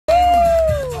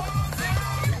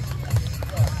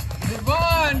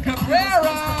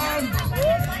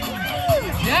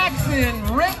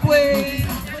Ethan Ripley,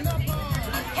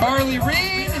 Charlie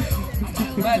Reed,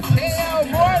 Mateo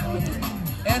Morton,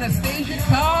 Anastasia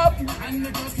Cobb,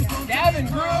 Gavin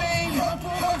Grewing,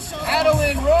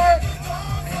 Adeline Rourke,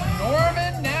 and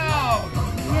Norman Now.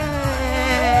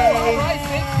 Yay! All right,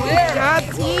 St. Clair. Good job,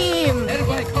 team. Headed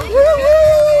by Coach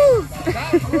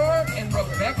Scott Rourke and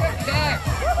Rebecca Jack.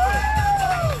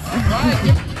 Right.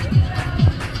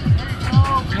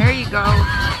 There you go.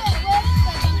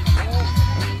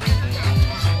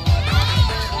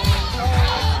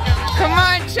 Come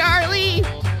on, Charlie.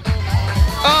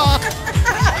 Oh.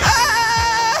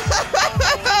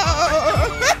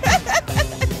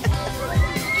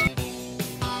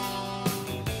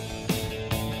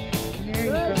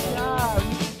 Good job.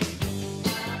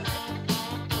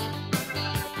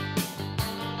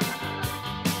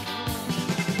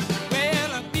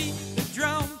 Well, I beat the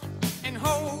drum and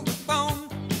hold the phone.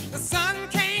 The sun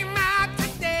came out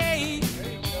today.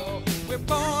 We're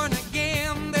born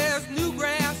again. There's new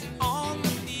grass on the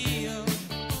field.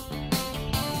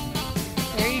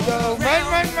 There you go. Run,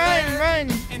 run, run, run.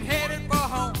 And headed for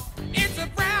home. It's a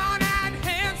brown-eyed,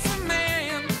 handsome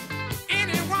man.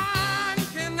 Anyone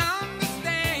can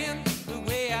understand the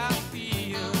way I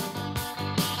feel.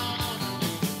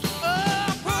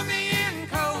 Oh, put me in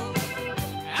cold.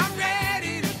 I'm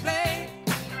ready to play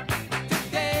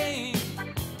today.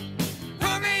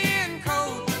 Put me in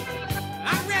cold.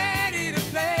 I'm ready to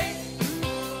play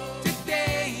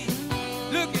today.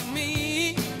 Look at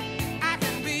me. I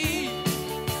can be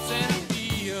center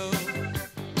field.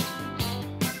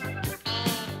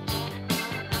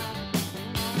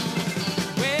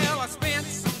 Well, I spent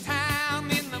some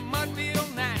time in the Mudville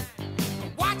night,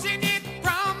 watching it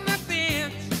from the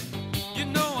bench. You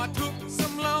know, I took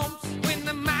some lumps when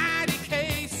the mighty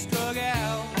case struck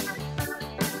out.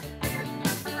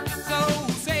 So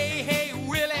say, hey,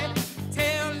 Willie,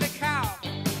 tell the cow,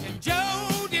 and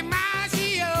Joe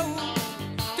DiMaggio,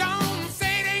 don't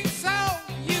say it ain't so.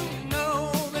 You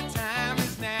know the time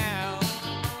is now.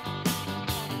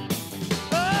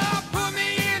 Oh, put me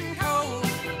in cold.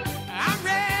 I'm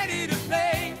ready to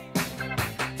play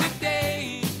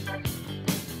today.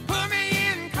 Put me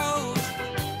in cold.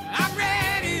 I'm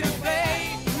ready to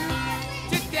play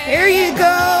today. There you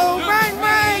go. Run,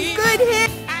 run. Good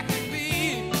hit. I can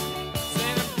be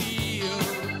center field.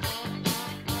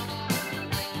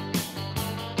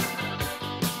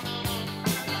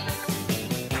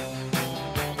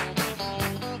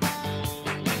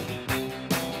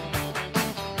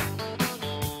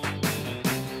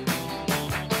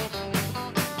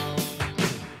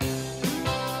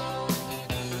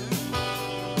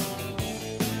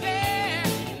 Yeah,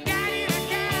 got it, I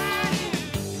got it.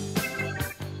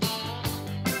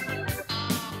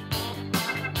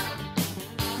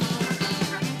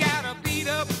 Got a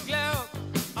beat-up glove,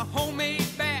 a homemade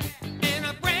bat, and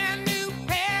a brand new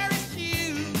pair of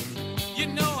shoes. You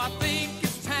know, I think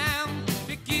it's time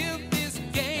to give this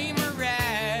game a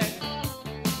ride.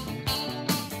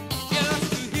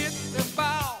 Just to hit the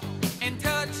ball and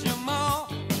touch 'em all.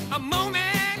 A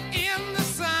moment in the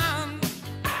sun.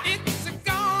 It's a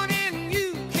gone and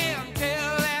you can't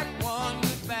tell that one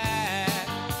goodbye.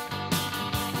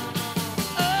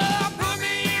 Oh, put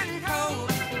me in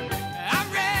cold. I'm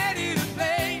ready to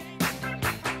play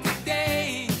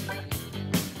today.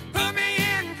 Put me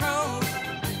in cold.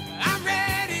 I'm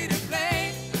ready to play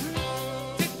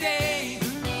today.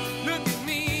 Look at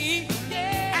me.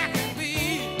 I can be.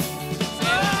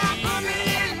 Oh, put me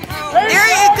in cold.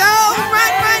 There you go.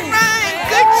 Run, run, run.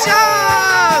 Good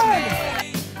job.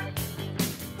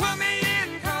 Put me in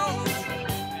cold.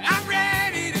 I'm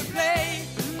ready to play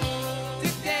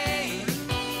today.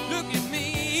 Look at me.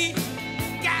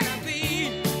 Gotta be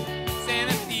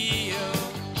center field.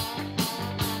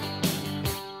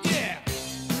 Yeah.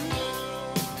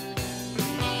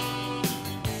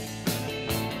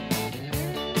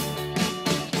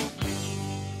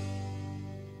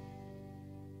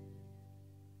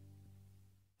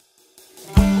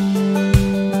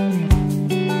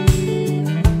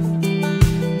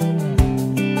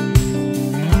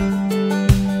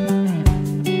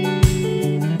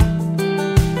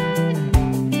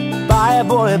 Buy a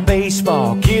boy a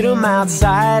baseball, get him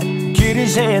outside, get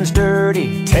his hands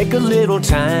dirty, take a little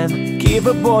time. Give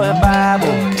a boy a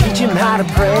Bible, teach him how to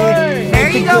pray. There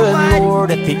Thank you the go, good bud.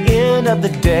 Lord at the end of the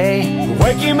day.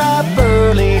 Wake him up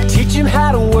early, teach him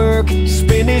how to work,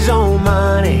 spend his own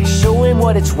money, show him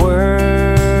what it's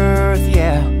worth,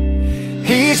 yeah.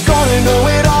 He's gonna know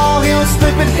it all, he'll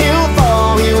slip and he'll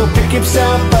fall, he'll pick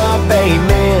himself up,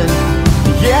 amen.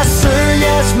 Yes sir,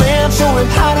 yes ma'am, show him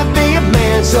how to be a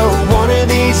man, so one of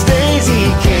these days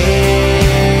he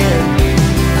can.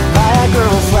 Buy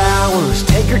girl flowers,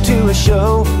 take her to a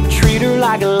show, treat her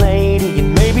like a lady,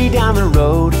 and maybe down the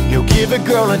road you'll give a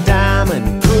girl a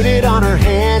diamond, put it on her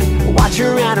hand, watch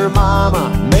her and her mama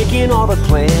making all the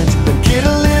plans. Then get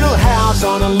a little house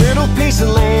on a little piece of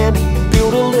land,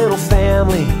 build a little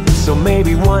family, so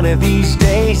maybe one of these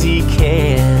days he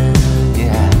can.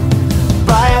 Yeah.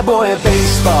 Buy a boy a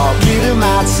baseball, get him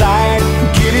outside,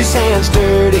 get his hands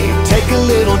dirty, take a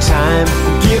little time.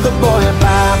 Give a boy a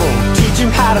Bible, teach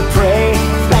him how to pray,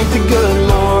 thank the good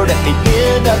Lord at the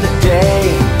end of the day.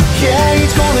 Yeah,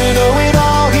 he's gonna know it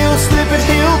all, he'll slip and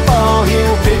he'll fall,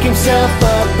 he'll pick himself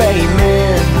up,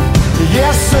 amen.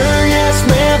 Yes sir, yes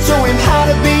ma'am, show him how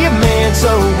to be a man,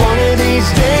 so one of these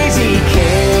days he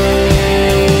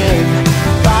can.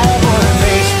 Buy a boy a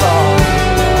baseball,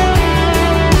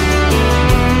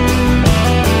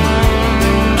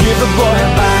 give a boy a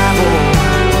Bible.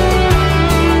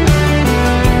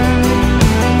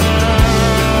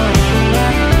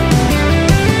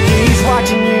 He's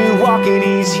watching you walking,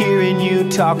 he's hearing you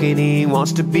talking, he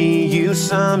wants to be you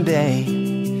someday.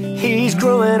 He's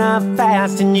growing up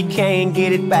fast and you can't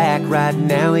get it back right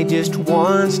now, he just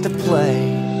wants to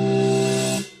play.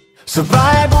 So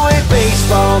buy a boy a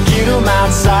baseball, get him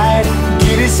outside,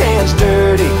 get his hands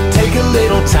dirty, take a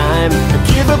little time.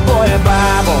 Give a boy a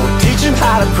Bible, teach him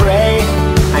how to pray,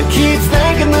 and keep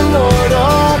thanking the Lord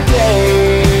all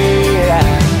day.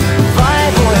 Buy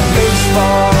a boy a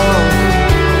baseball,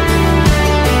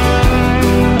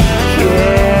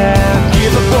 yeah,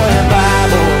 give a boy a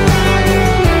Bible.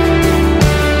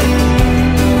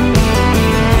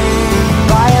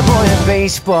 Buy a boy a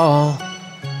baseball.